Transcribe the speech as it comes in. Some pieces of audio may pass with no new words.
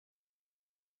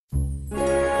Perhaps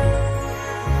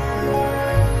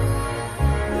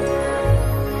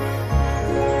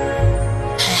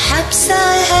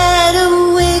I had a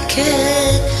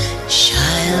wicked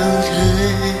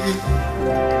childhood.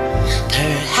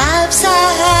 Perhaps I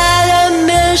had a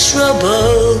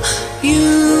miserable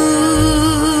youth.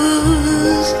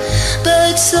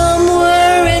 But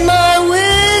somewhere in my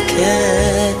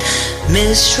wicked,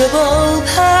 miserable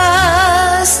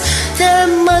past, there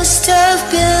must have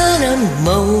been a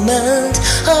moment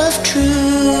of truth.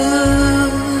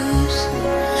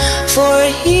 For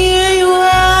here you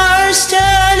are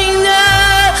standing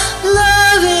there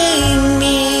loving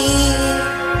me,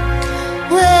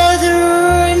 whether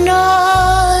or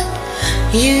not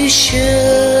you should.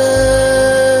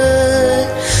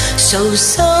 So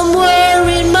somewhere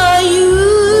in my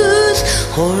youth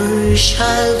or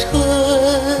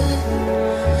childhood,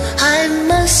 I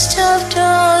must have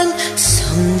done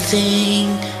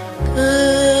something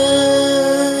good.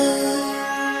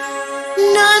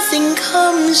 Nothing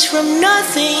comes from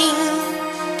nothing,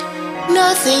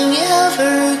 nothing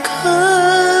ever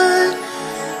could.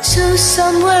 So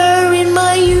somewhere in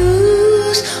my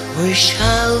youth or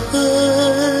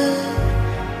childhood,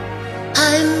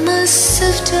 I must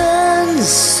have done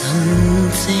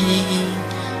something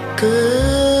good.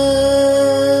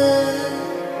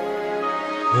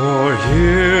 Oh,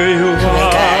 here you are. Oh my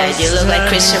God, you look like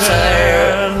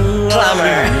Christopher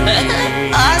Plummer.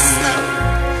 Awesome.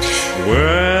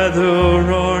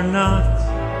 Whether or not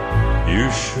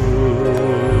you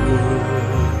should.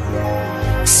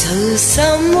 So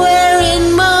somewhere in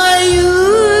my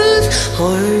youth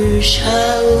or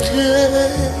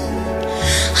childhood,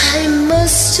 I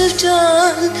must have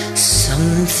done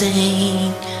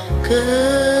something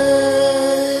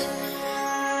good.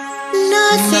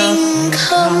 Nothing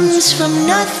comes from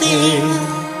nothing,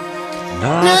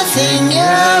 nothing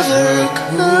ever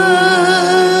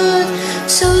could.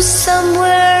 So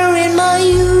somewhere in my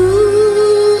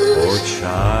youth or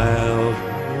childhood,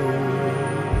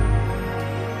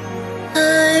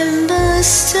 I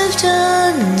must have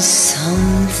done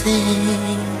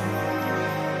something,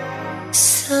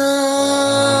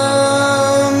 something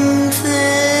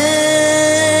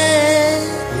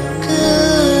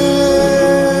good.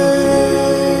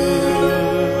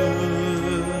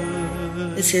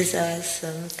 This is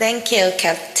awesome. Thank you,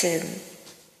 Captain.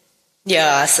 You're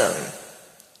awesome.